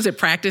day she was at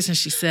practice and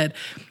she said,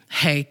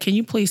 hey, can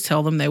you please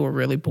tell them they were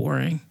really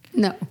boring?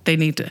 No. They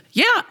need to.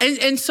 Yeah.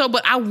 And so,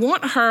 but I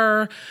want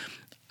her,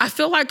 I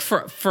feel like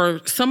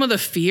for some of the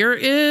fear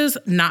is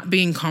not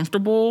being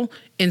comfortable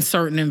in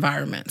certain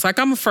environments. Like,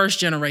 I'm a first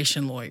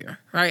generation lawyer,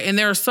 right? And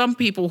there are some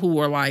people who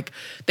are like,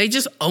 they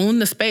just own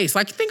the space.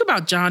 Like, think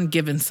about John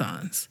Given's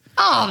sons.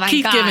 Oh my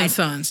Keith God. Given's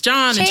sons,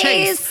 John and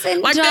Chase.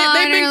 And like, John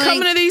they've been are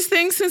coming like, to these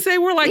things since they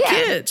were like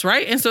kids,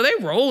 right? And so they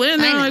roll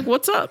in, they're like,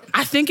 what's up?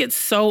 I think it's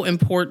so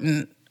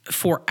important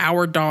for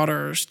our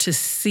daughters to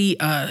see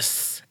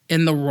us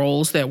in the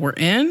roles that we're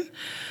in.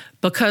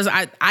 Because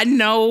I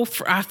know,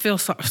 I feel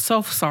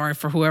so sorry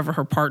for whoever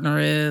her partner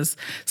is.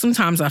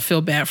 Sometimes I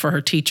feel bad for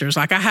her teachers.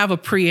 Like, I have a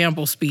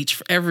preamble speech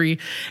for every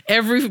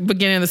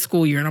beginning of the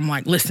school year. And I'm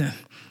like, listen,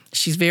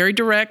 she's very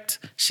direct.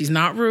 She's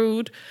not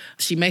rude.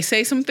 She may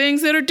say some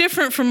things that are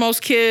different from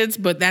most kids,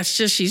 but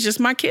she's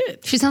just my kid.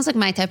 She sounds like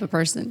my type of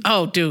person.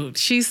 Oh, dude,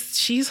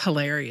 she's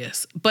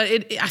hilarious.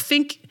 But I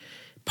think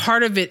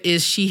part of it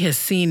is she has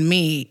seen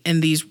me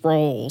in these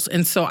roles.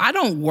 And so I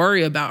don't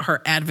worry about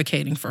her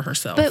advocating for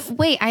herself. But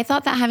wait, I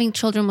thought that having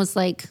children was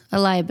like a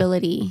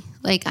liability.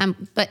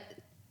 But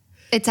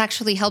it's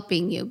actually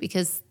helping you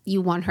because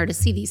you want her to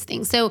see these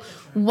things. So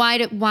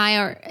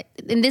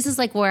and this is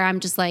like where I'm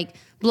just like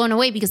blown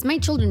away because my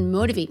children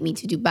motivate me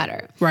to do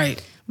better.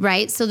 Right.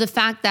 Right. So the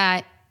fact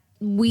that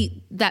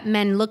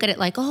men look at it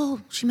like,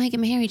 oh, she might get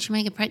married, she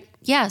might get pregnant.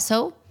 Yeah.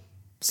 So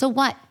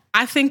what?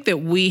 I think that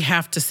we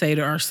have to say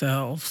to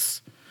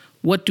ourselves,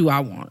 what do I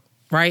want,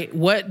 right?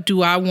 What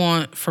do I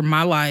want for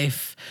my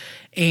life?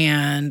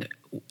 And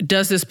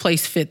does this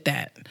place fit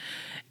that?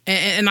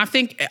 And I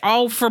think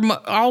for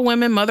all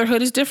women,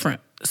 motherhood is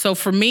different. So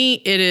for me,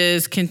 it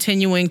is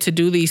continuing to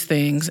do these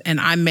things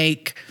and I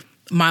make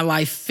my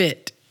life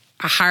fit.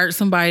 I hired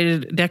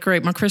somebody to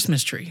decorate my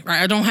Christmas tree,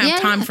 right? I don't have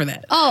time for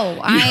that. Oh,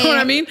 you know what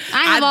I mean?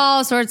 I have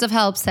all sorts of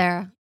help,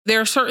 Sarah. There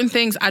are certain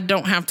things I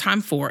don't have time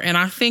for. And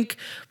I think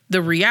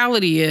the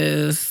reality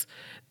is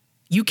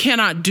you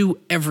cannot do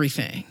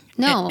everything.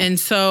 No. And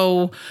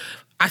so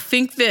I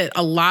think that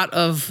a lot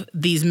of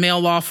these male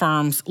law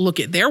firms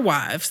look at their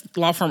wives,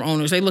 law firm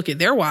owners, they look at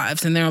their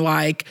wives and they're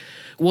like,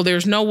 well,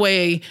 there's no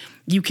way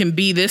you can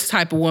be this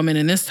type of woman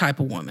and this type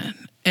of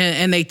woman.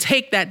 And they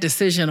take that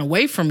decision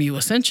away from you,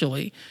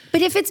 essentially.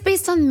 But if it's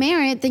based on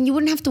merit, then you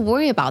wouldn't have to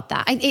worry about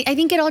that. I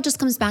think it all just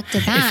comes back to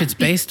that. If it's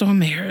based on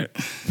merit.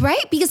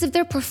 Right? Because if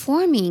they're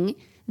performing,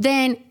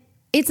 then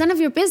it's none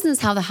of your business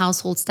how the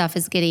household stuff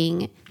is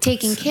getting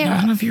taken care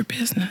of. None of your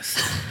business.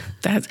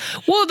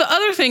 Well, the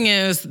other thing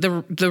is,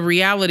 the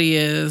reality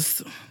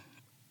is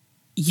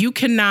you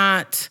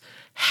cannot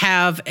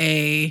have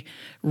a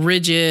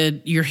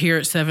rigid, you're here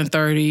at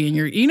 7:30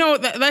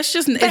 and that's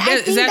just, is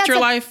that your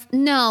life?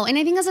 No. And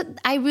I think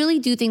I really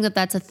do think that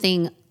that's a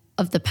thing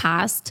of the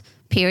past,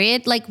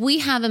 period. Like, we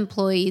have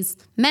employees,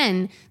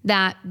 men,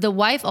 that the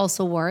wife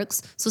also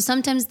works. So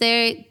sometimes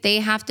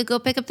they have to go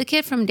pick up the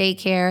kid from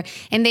daycare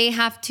and they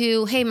have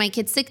to, hey, my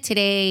kid's sick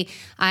today.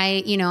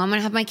 I'm going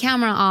to have my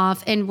camera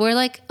off. And we're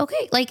like,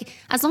 okay, like,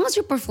 as long as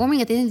you're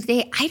performing at the end of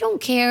the day, I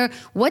don't care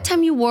what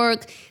time you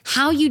work,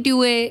 how you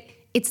do it.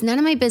 It's none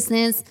of my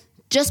business.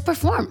 Just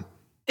perform.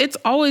 It's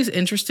always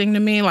interesting to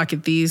me, like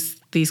at these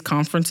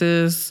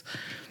conferences,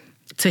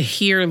 to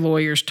hear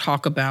lawyers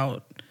talk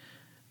about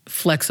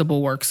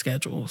flexible work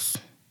schedules.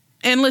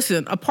 And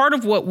listen, a part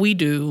of what we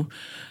do,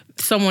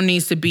 someone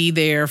needs to be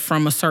there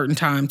from a certain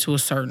time to a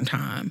certain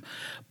time.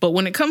 But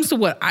when it comes to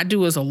what I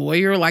do as a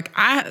lawyer, like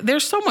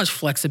there's so much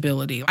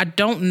flexibility. I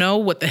don't know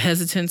what the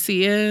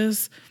hesitancy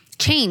is.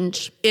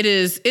 Change.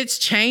 It's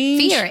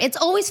change. Fear. It's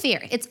always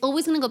fear. It's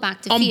always going to go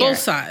back to fear. On both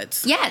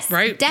sides. Yes.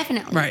 Right?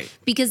 Definitely. Right.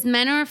 Because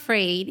men are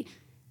afraid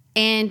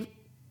and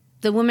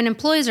the women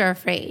employees are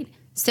afraid.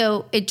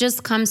 So it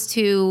just comes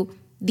to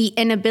the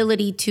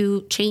inability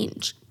to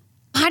change.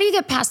 How do you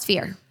get past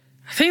fear?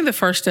 I think the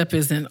first step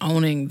is in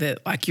owning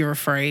that, like, you're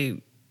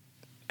afraid.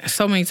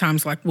 So many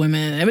times, like,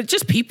 women, and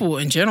just people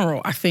in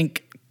general, I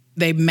think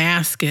they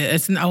mask it.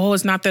 It's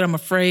not that I'm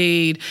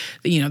afraid.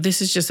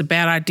 This is just a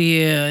bad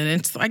idea. And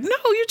it's like, no,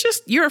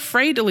 you're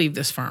afraid to leave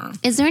this firm.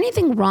 Is there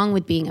anything wrong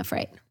with being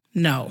afraid?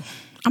 No,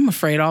 I'm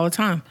afraid all the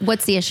time.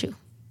 What's the issue?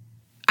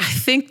 I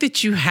think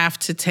that you have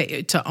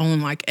to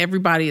own, like,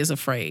 everybody is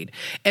afraid.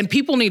 And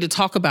people need to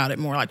talk about it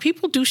more. Like,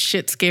 people do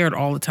shit scared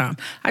all the time.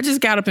 I just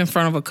got up in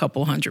front of a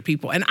couple hundred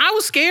people and I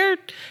was scared.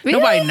 Really?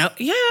 Nobody know.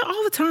 Yeah,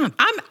 all the time.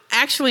 I'm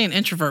actually an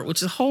introvert,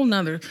 which is a whole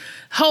nother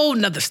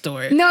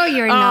story. No,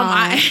 you're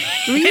not.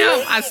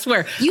 Really? I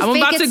swear. I'm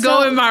about to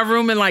go in my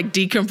room and like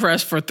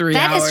decompress for 3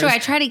 hours. That is true. I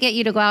tried to get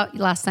you to go out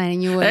last night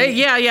and you wouldn't.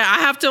 Yeah.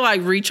 I have to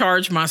like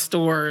recharge my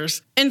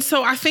stores. And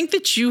so I think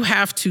that you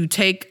have to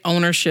take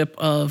ownership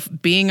of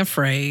being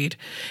afraid.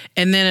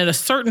 And then at a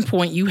certain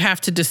point, you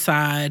have to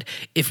decide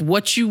if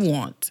what you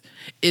want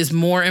is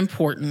more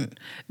important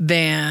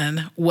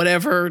than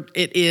whatever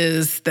it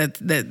is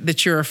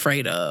that you're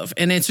afraid of.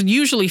 And it's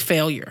usually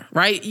failure,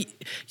 right?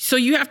 So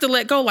you have to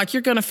let go, like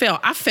you're going to fail.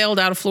 I failed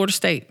out of Florida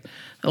State.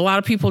 A lot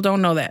of people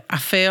don't know that. I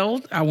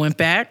failed. I went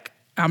back.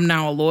 I'm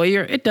now a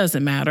lawyer. It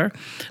doesn't matter.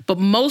 But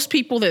most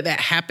people that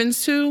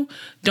happens to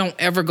don't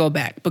ever go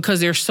back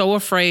because they're so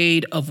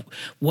afraid of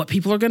what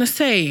people are going to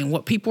say and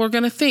what people are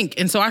going to think.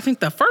 And so I think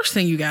the first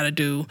thing you got to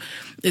do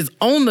is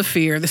own the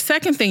fear. The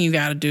second thing you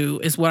got to do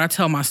is what I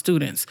tell my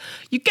students.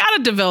 You got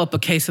to develop a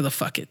case of the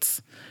fuck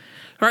it's.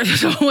 Right?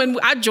 So when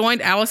I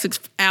joined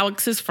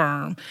Alex's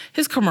firm,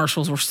 his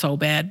commercials were so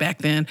bad back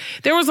then.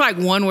 There was like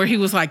one where he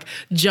was like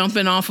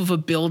jumping off of a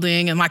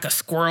building in like a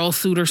squirrel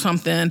suit or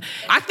something.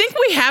 I think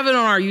we have it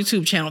on our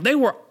YouTube channel. They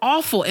were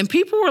awful. And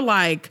people were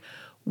like,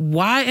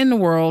 why in the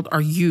world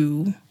are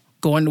you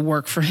going to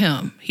work for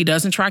him? He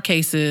doesn't try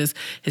cases.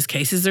 His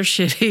cases are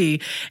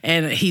shitty.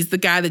 And he's the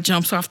guy that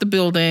jumps off the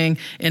building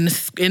in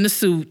the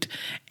suit.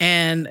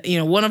 And, you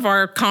know, one of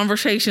our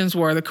conversations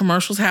were the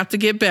commercials have to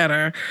get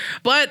better.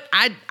 But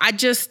I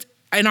just,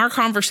 in our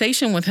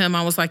conversation with him,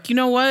 I was like, you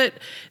know what?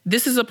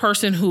 This is a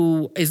person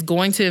who is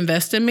going to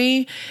invest in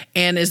me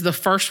and is the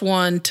first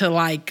one to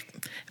like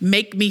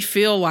make me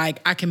feel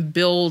like I can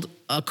build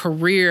a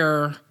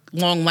career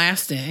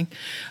long-lasting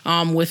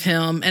with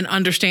him and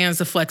understands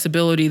the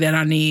flexibility that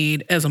I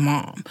need as a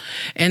mom.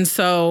 And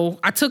so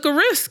I took a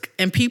risk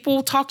and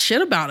people talked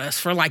shit about us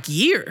for like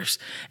years.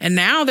 And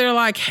now they're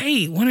like,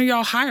 hey, when are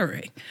y'all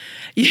hiring?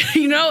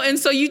 You know? And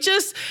so you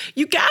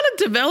got to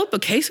develop a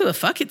case of the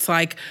fuck. It's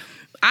like,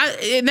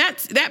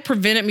 that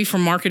prevented me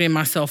from marketing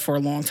myself for a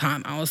long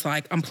time. I was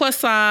like, I'm plus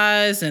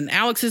size and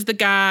Alex is the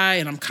guy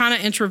and I'm kind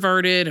of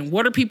introverted and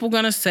what are people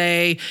going to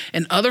say?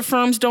 And other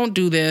firms don't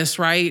do this,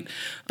 right?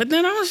 But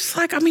then I was just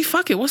like, I mean,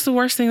 fuck it. What's the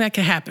worst thing that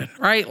could happen,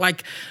 right?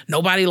 Like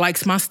nobody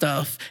likes my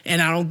stuff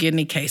and I don't get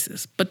any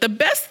cases. But the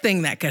best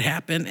thing that could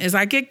happen is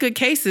I get good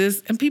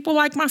cases and people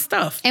like my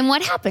stuff. And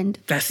what happened?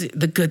 That's it,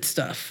 the good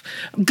stuff.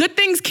 Good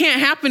things can't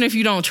happen if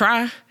you don't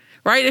try.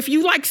 Right? If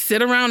you like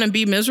sit around and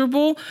be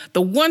miserable,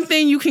 the one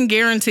thing you can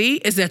guarantee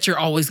is that you're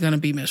always going to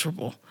be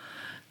miserable.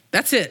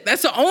 That's it.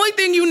 That's the only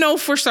thing you know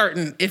for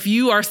certain. If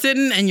you are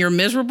sitting and you're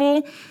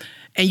miserable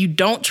and you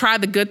don't try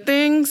the good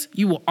things,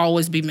 you will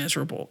always be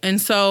miserable. And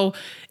so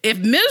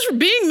if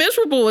being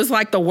miserable is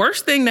like the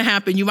worst thing to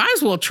happen, you might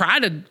as well try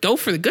to go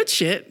for the good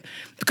shit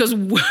because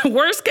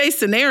worst case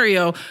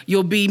scenario,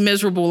 you'll be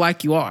miserable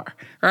like you are.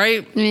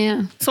 Right?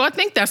 Yeah. So I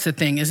think that's the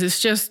thing is it's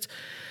just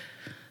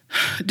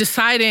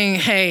deciding,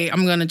 hey,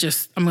 I'm going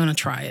to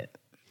try it.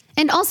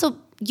 And also,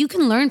 you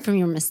can learn from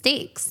your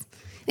mistakes.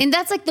 And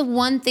that's like the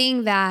one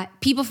thing that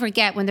people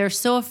forget when they're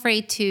so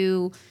afraid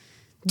to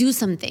do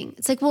something.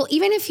 It's like, well,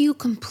 even if you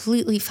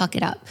completely fuck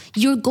it up,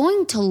 you're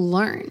going to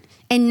learn.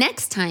 And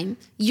next time,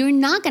 you're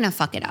not going to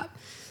fuck it up.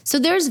 So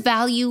there's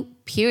value,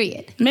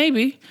 period.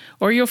 Maybe.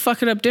 Or you'll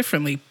fuck it up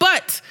differently.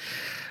 But,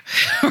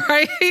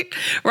 right?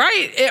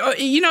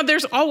 You know,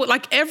 there's always,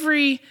 like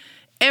every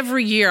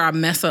year I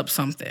mess up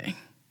something.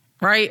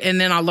 Right? And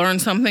then I learn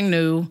something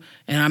new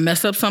and I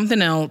mess up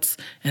something else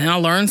and then I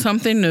learn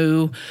something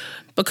new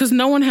because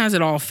no one has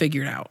it all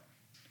figured out.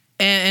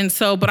 And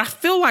so, but I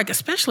feel like,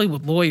 especially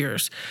with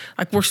lawyers,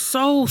 like we're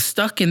so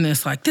stuck in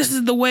this, like, this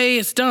is the way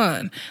it's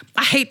done.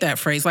 I hate that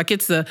phrase. Like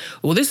this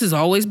has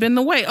always been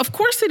the way. Of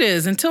course it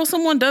is until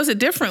someone does it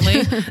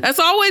differently. That's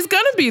always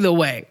going to be the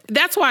way.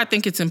 That's why I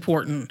think it's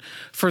important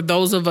for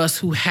those of us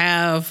who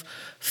have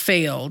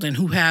failed and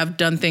who have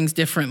done things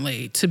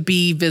differently to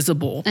be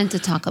visible. And to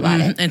talk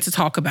about it. And to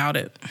talk about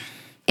it.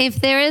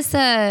 If there is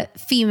a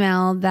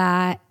female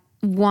that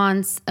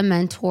wants a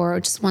mentor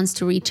or just wants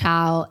to reach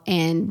out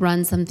and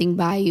run something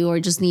by you or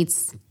just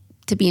needs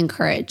to be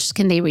encouraged,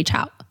 can they reach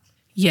out?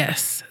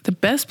 Yes. The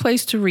best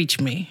place to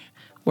reach me,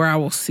 where I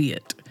will see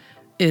it,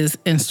 is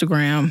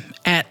Instagram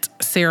at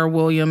Sara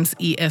Williams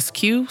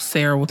ESQ,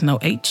 Sarah with no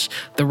H,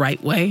 the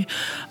right way.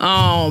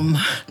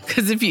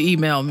 Because if you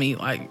email me,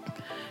 like,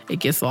 it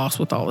gets lost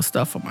with all the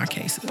stuff on my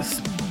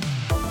cases.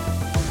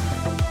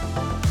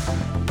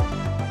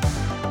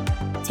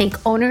 Take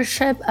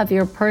ownership of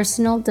your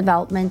personal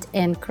development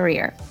and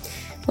career.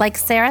 Like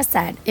Sara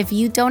said, if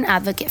you don't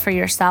advocate for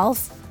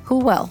yourself, who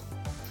will?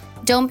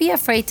 Don't be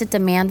afraid to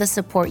demand the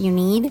support you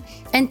need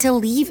and to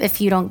leave if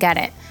you don't get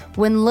it.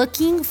 When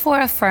looking for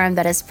a firm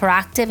that is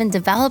proactive in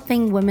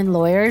developing women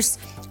lawyers,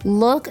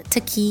 look to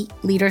key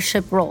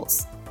leadership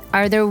roles.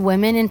 Are there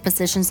women in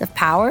positions of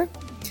power?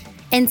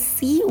 and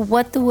see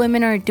what the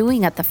women are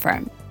doing at the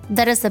firm.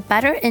 That is a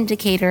better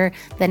indicator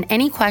than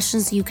any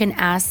questions you can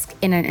ask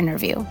in an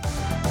interview.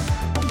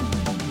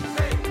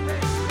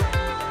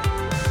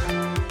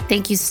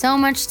 Thank you so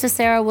much to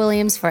Sara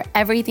Williams for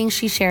everything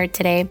she shared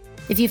today.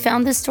 If you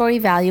found this story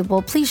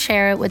valuable, please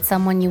share it with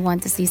someone you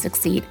want to see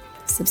succeed.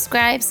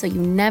 Subscribe so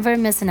you never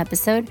miss an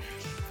episode,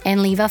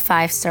 and leave a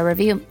 5-star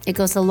review. It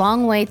goes a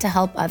long way to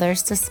help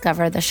others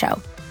discover the show.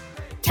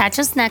 Catch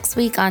us next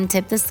week on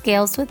Tip the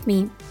Scales with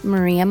me,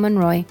 Maria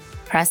Monroy,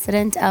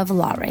 president of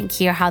LawRank.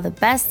 Hear how the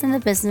best in the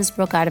business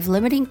broke out of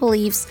limiting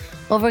beliefs,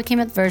 overcame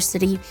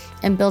adversity,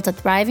 and built a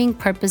thriving,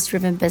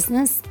 purpose-driven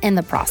business in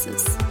the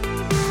process.